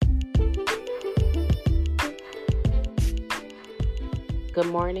Good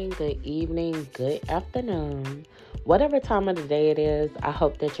morning, good evening, good afternoon. Whatever time of the day it is, I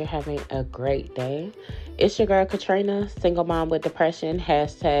hope that you're having a great day. It's your girl Katrina, single mom with depression,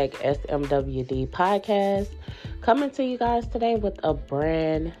 hashtag SMWD podcast, coming to you guys today with a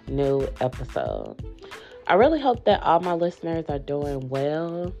brand new episode. I really hope that all my listeners are doing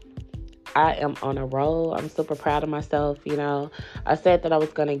well. I am on a roll. I'm super proud of myself. I said that I was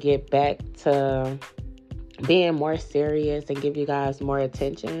going to get back to being more serious and give you guys more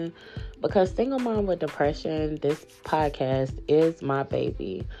attention because Single Mom with Depression, this podcast is my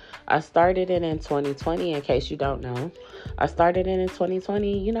baby. I started it in 2020, in case you don't know. I started it in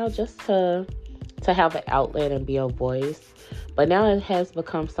 2020, just to have an outlet and be a voice. But now it has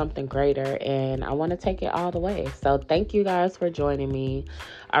become something greater and I want to take it all the way. So thank you guys for joining me.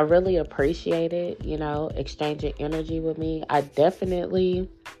 I really appreciate it, exchanging energy with me. I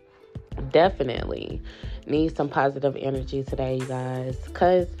definitely need some positive energy today, you guys,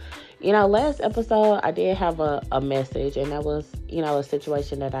 because last episode I did have a message, and that was a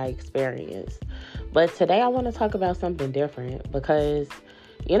situation that I experienced. But today I want to talk about something different because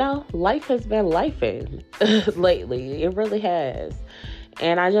life has been lifing lately. It really has.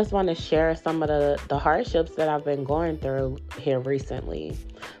 And I just want to share some of the hardships that I've been going through here recently,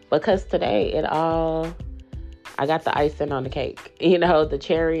 because today I got the icing on the cake, the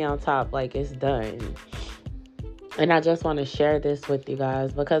cherry on top, like it's done. And I just want to share this with you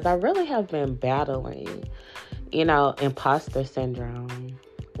guys because I really have been battling, imposter syndrome.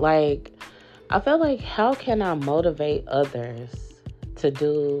 Like, I feel like, how can I motivate others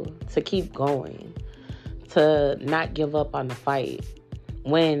to keep going, to not give up on the fight,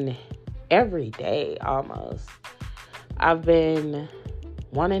 when every day almost I've been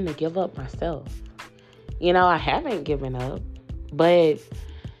wanting to give up myself? I haven't given up, but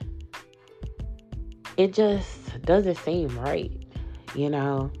it just doesn't seem right,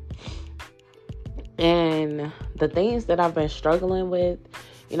 And the things that I've been struggling with,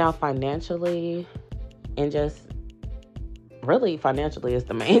 financially, and just really financially is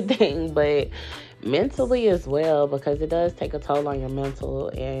the main thing, but mentally as well, because it does take a toll on your mental.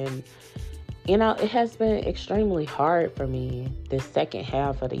 And, it has been extremely hard for me this second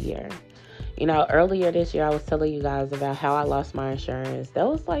half of the year. Earlier this year, I was telling you guys about how I lost my insurance. That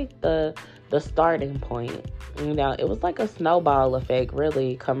was like the starting point. It was like a snowball effect,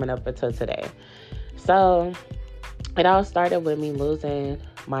 really, coming up until today. So it all started with me losing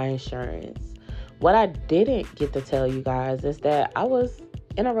my insurance. What I didn't get to tell you guys is that I was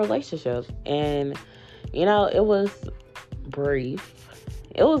in a relationship, and, it was brief.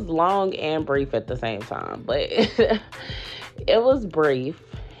 It was long and brief at the same time, but it was brief.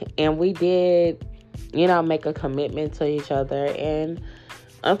 And we did, make a commitment to each other. And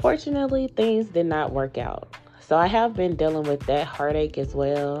unfortunately, things did not work out. So I have been dealing with that heartache as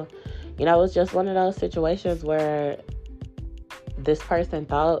well. It was just one of those situations where this person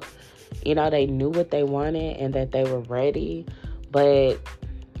thought, they knew what they wanted and that they were ready. But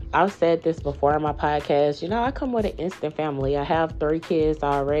I've said this before on my podcast, I come with an instant family. I have 3 kids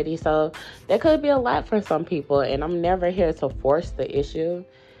already. So that could be a lot for some people. And I'm never here to force the issue.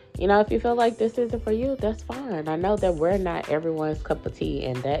 If you feel like this isn't for you, that's fine. I know that we're not everyone's cup of tea,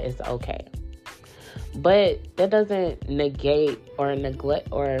 and that is okay. But that doesn't negate or neglect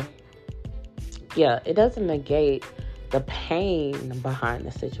it doesn't negate the pain behind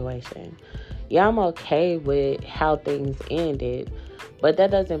the situation. Yeah, I'm okay with how things ended, but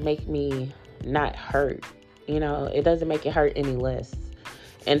that doesn't make me not hurt. It doesn't make it hurt any less.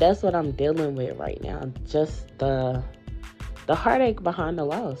 And that's what I'm dealing with right now. Just the heartache behind the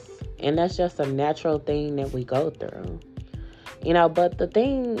loss. And that's just a natural thing that we go through. But the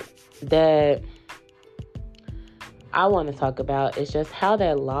thing that I want to talk about is just how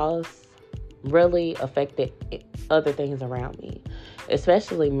that loss really affected other things around me,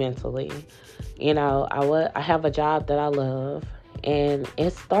 especially mentally. I have a job that I love, and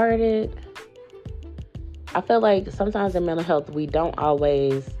it started, I feel like sometimes in mental health, we don't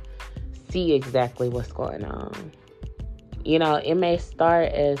always see exactly what's going on. It may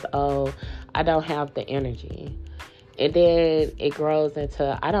start as, I don't have the energy. And then it grows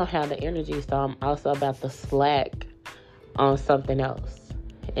into, I don't have the energy, so I'm also about to slack on something else.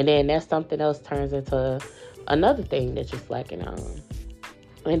 And then that something else turns into another thing that you're slacking on.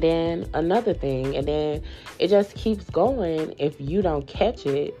 And then another thing. And then it just keeps going if you don't catch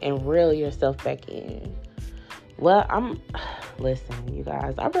it and reel yourself back in. Well, listen, you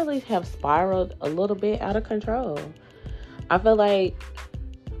guys, I really have spiraled a little bit out of control. I feel like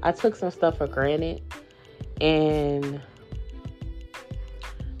I took some stuff for granted, and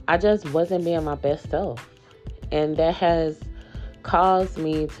I just wasn't being my best self. And that has caused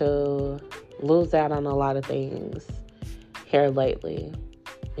me to lose out on a lot of things here lately.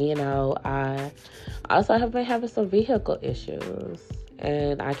 I also have been having some vehicle issues,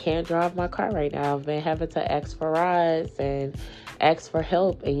 and I can't drive my car right now. I've been having to ask for rides and ask for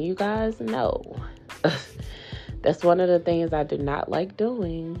help, and you guys know that's one of the things I do not like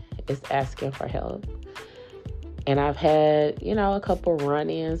doing, is asking for help. And I've had, a couple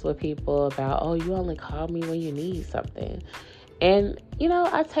run-ins with people about, oh, you only call me when you need something. And,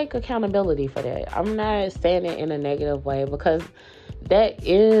 I take accountability for that. I'm not saying it in a negative way, because that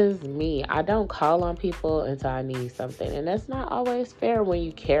is me. I don't call on people until I need something. And that's not always fair when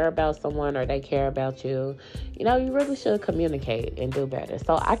you care about someone or they care about you. You really should communicate and do better.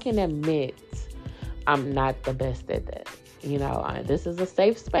 So I can admit I'm not the best at that. This is a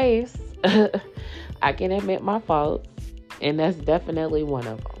safe space. I can admit my faults, and that's definitely one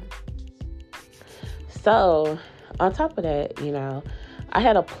of them. So, on top of that, I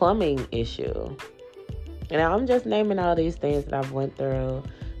had a plumbing issue. I'm just naming all these things that I've went through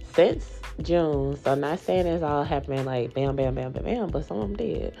since June. So, not saying it's all happening like bam, bam, bam, bam, bam, but some of them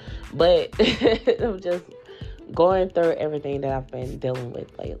did. But I'm just going through everything that I've been dealing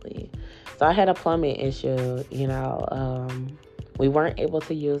with lately. So, I had a plumbing issue, we weren't able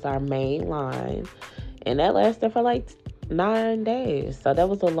to use our main line, and that lasted for like 9 days. So that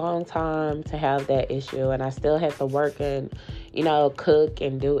was a long time to have that issue, and I still had to work and, cook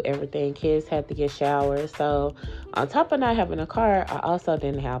and do everything. Kids had to get showers. So on top of not having a car, I also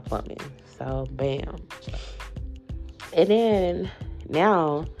didn't have plumbing. So bam. And then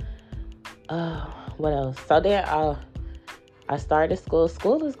now, what else? So then I started school.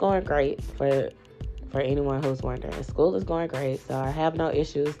 School is going great for anyone who's wondering. School is going great, so I have no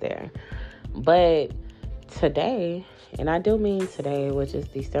issues there. But today, and I do mean today, which is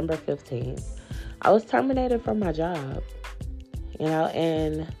December 15th, I was terminated from my job.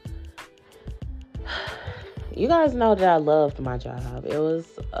 And you guys know that I loved my job. It was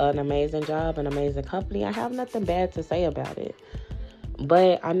an amazing job, an amazing company. I have nothing bad to say about it.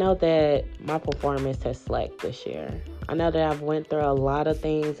 But I know that my performance has slacked this year. I know that I've went through a lot of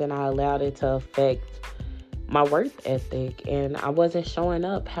things, and I allowed it to affect my work ethic, and I wasn't showing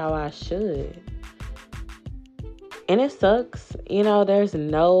up how I should. And it sucks. There's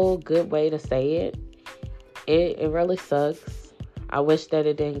no good way to say it. It really sucks. I wish that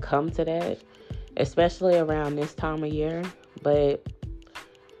it didn't come to that, especially around this time of year. But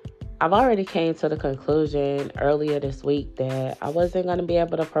I've already came to the conclusion earlier this week that I wasn't going to be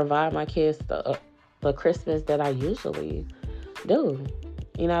able to provide my kids the Christmas that I usually do.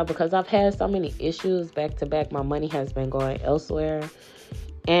 Because I've had so many issues back to back. My money has been going elsewhere.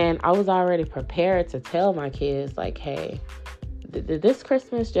 And I was already prepared to tell my kids, like, hey, this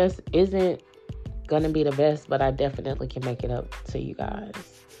Christmas just isn't going to be the best, but I definitely can make it up to you guys.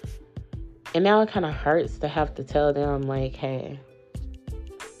 And now it kind of hurts to have to tell them, like, hey,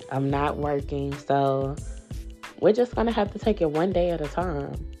 I'm not working, so we're just going to have to take it one day at a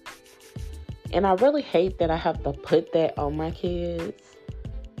time. And I really hate that I have to put that on my kids,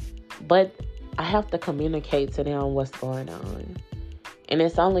 but I have to communicate to them what's going on. And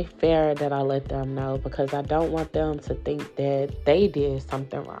it's only fair that I let them know, because I don't want them to think that they did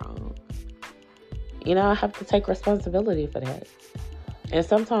something wrong. I have to take responsibility for that. And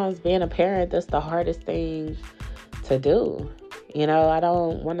sometimes being a parent, that's the hardest thing to do. I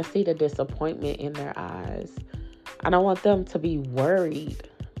don't want to see the disappointment in their eyes. I don't want them to be worried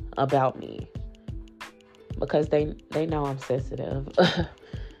about me, because they know I'm sensitive.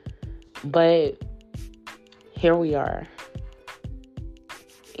 But here we are.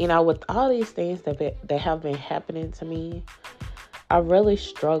 With all these things that have been happening to me, I really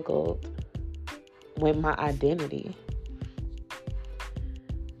struggled with my identity.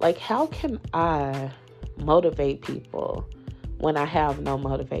 Like, how can I motivate people when I have no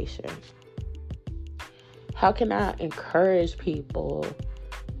motivation? How can I encourage people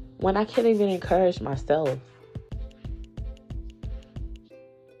when I can't even encourage myself?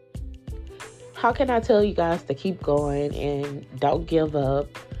 How can I tell you guys to keep going and don't give up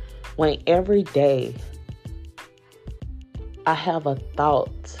when every day I have a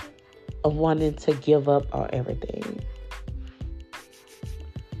thought of wanting to give up on everything?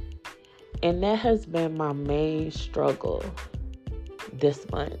 And that has been my main struggle this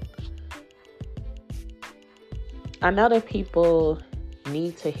month. I know that people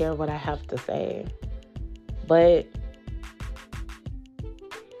need to hear what I have to say, but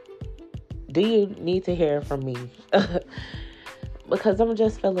do you need to hear it from me? Because I'm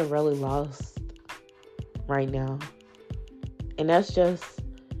just feeling really lost right now. And that's just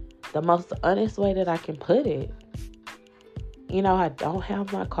the most honest way that I can put it. I don't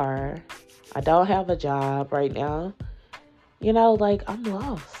have my car. I don't have a job right now. Like, I'm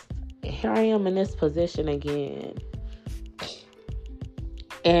lost. Here I am in this position again.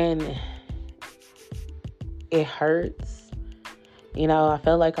 And it hurts. I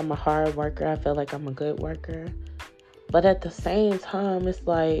feel like I'm a hard worker. I feel like I'm a good worker. But at the same time, it's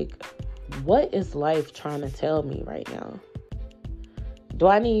like, what is life trying to tell me right now? Do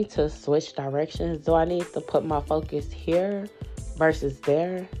I need to switch directions? Do I need to put my focus here versus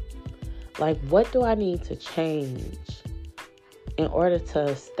there? Like, what do I need to change in order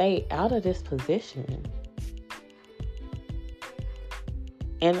to stay out of this position?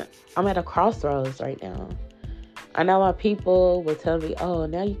 And I'm at a crossroads right now. I know my people will tell me, oh,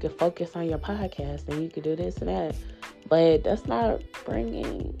 now you can focus on your podcast and you can do this and that. But that's not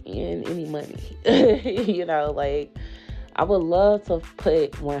bringing in any money. Like, I would love to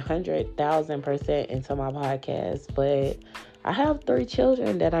put 100,000% into my podcast, but I have 3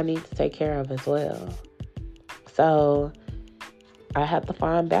 children that I need to take care of as well. So I have to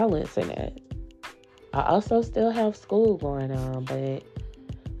find balance in it. I also still have school going on, but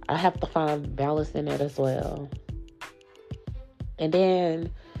I have to find balance in it as well. And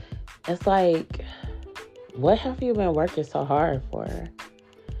then it's like, what have you been working so hard for?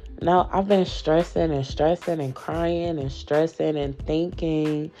 Now, I've been stressing and crying and stressing and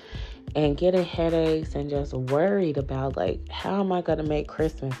thinking and getting headaches and just worried about, like, how am I going to make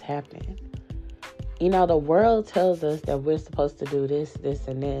Christmas happen? The world tells us that we're supposed to do this, this,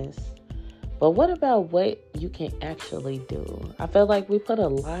 and this. But what about what you can actually do? I feel like we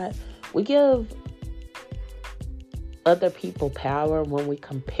give other people power when we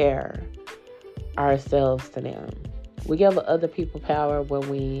compare ourselves to them. We give other people power when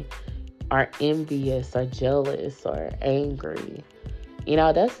we are envious or jealous or angry.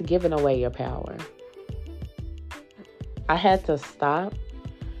 That's giving away your power. I had to stop,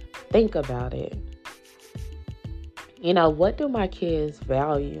 think about it. What do my kids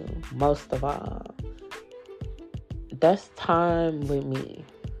value most of all? That's time with me.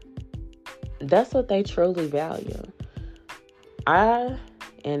 That's what they truly value.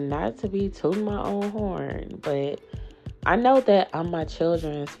 And not to be tooting my own horn, but I know that I'm my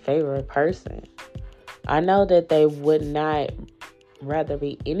children's favorite person. I know that they would not rather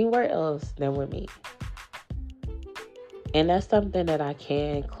be anywhere else than with me. And that's something that I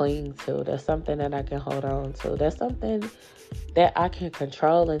can cling to. That's something that I can hold on to. That's something that I can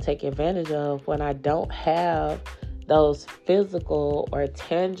control and take advantage of when I don't have those physical or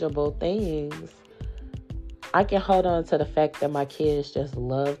tangible things. I can hold on to the fact that my kids just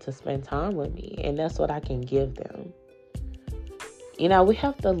love to spend time with me. And that's what I can give them. We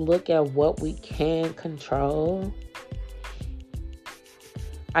have to look at what we can control.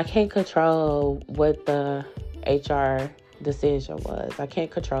 I can't control what the HR decision was. I can't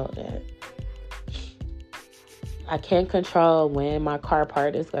control that. I can't control when my car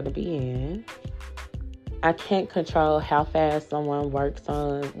part is going to be in. I can't control how fast someone works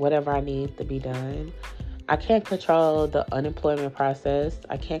on whatever I need to be done. I can't control the unemployment process.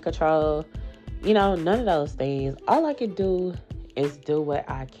 I can't control, none of those things. All I can do is do what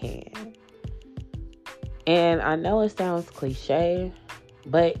I can. And I know it sounds cliche,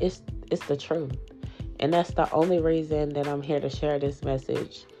 but it's the truth. And that's the only reason that I'm here to share this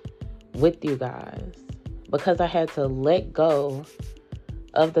message with you guys. Because I had to let go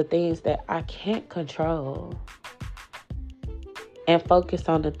of the things that I can't control and focus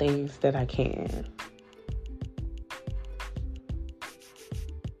on the things that I can.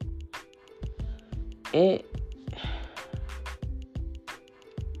 It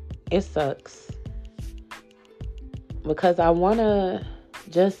sucks because I want to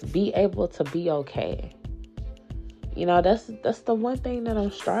just be able to be okay. That's the one thing that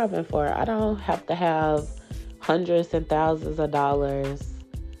I'm striving for. I don't have to have hundreds and thousands of dollars.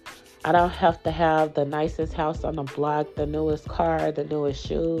 I don't have to have the nicest house on the block, the newest car, the newest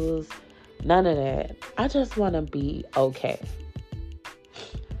shoes. None of that. I just want to be okay.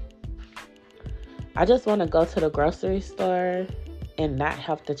 I just want to go to the grocery store and not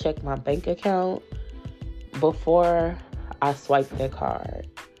have to check my bank account before I swipe the card.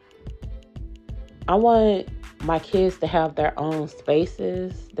 I want my kids to have their own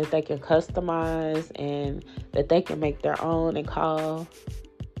spaces that they can customize and that they can make their own and call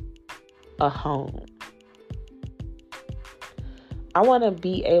a home. I want to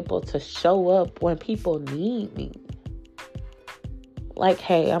be able to show up when people need me. Like,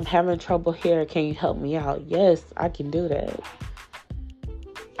 hey, I'm having trouble here. Can you help me out? Yes, I can do that.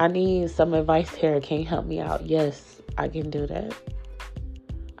 I need some advice here. Can you help me out? Yes, I can do that.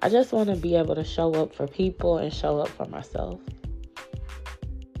 I just want to be able to show up for people and show up for myself.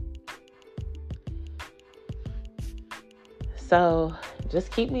 So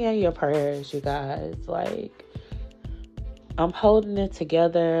just keep me in your prayers, you guys. Like, I'm holding it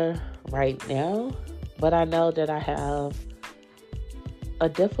together right now, but I know that I have a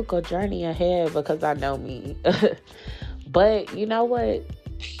difficult journey ahead because I know me. But you know what?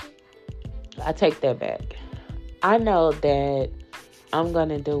 I take that back. I know that I'm going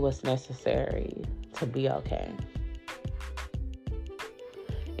to do what's necessary to be okay.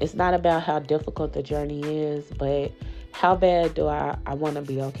 It's not about how difficult the journey is, but how bad do I want to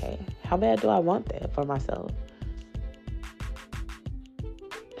be okay? How bad do I want that for myself?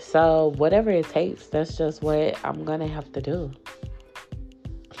 So whatever it takes, that's just what I'm going to have to do.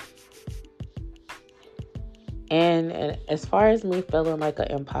 And as far as me feeling like an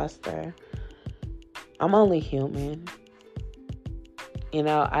imposter, I'm only human. You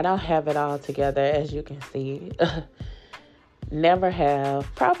know, I don't have it all together, as you can see. Never have.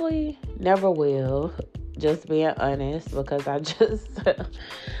 Probably never will. Just being honest, because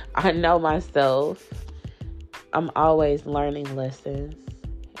I know myself. I'm always learning lessons.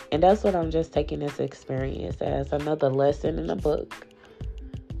 And that's what I'm just taking this experience as, another lesson in the book.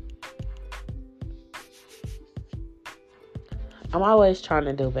 I'm always trying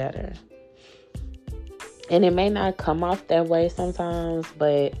to do better. And it may not come off that way sometimes,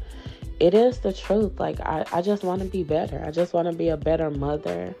 but it is the truth. Like, I just want to be better. I just want to be a better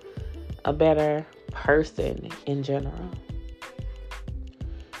mother, a better person in general.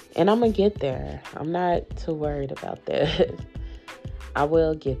 And I'm going to get there. I'm not too worried about that. I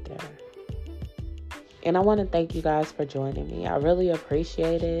will get there. And I want to thank you guys for joining me. I really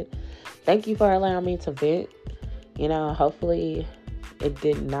appreciate it. Thank you for allowing me to vent. You know, hopefully it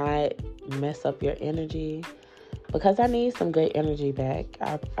did not mess up your energy, because I need some good energy back.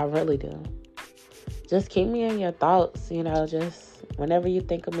 I really do. Just keep me in your thoughts, you know, just whenever you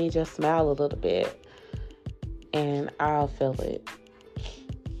think of me, just smile a little bit and I'll feel it.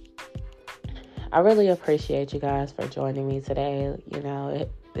 I really appreciate you guys for joining me today. You know,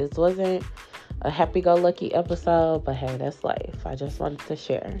 this wasn't a happy-go-lucky episode, but hey, that's life. I just wanted to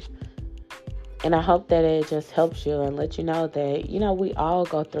share. And I hope that it just helps you and let you know that, you know, we all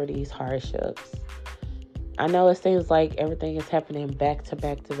go through these hardships. I know it seems like everything is happening back to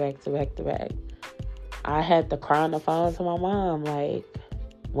back to back to back to back. I had to cry on the phone to my mom, like,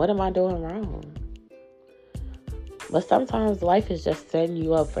 what am I doing wrong? But sometimes life is just setting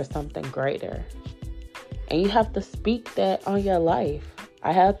you up for something greater. And you have to speak that on your life.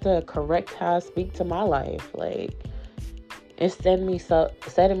 I have to correct how I speak to my life. Like, it's setting me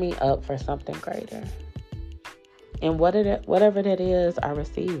up for something greater. And whatever that is, I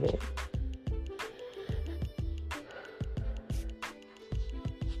receive it.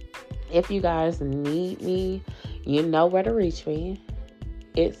 If you guys need me, you know where to reach me.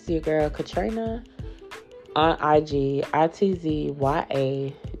 It's your girl Katrina on IG,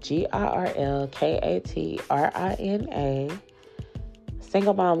 ITZYAGIRLKATRINA.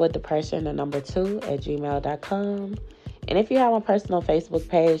 Single Mom with Depression, 2@gmail.com. And if you have a personal Facebook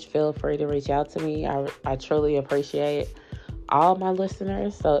page, feel free to reach out to me. I truly appreciate all my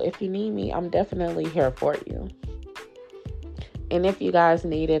listeners. So if you need me, I'm definitely here for you. And if you guys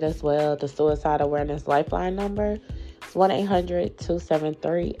need it as well, the Suicide Awareness Lifeline number is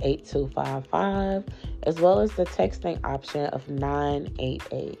 1-800-273-8255, as well as the texting option of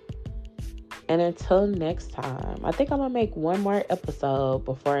 988. And until next time, I think I'm going to make one more episode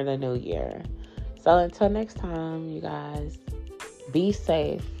before the new year. So until next time, you guys, be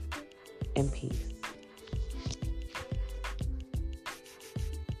safe and peace.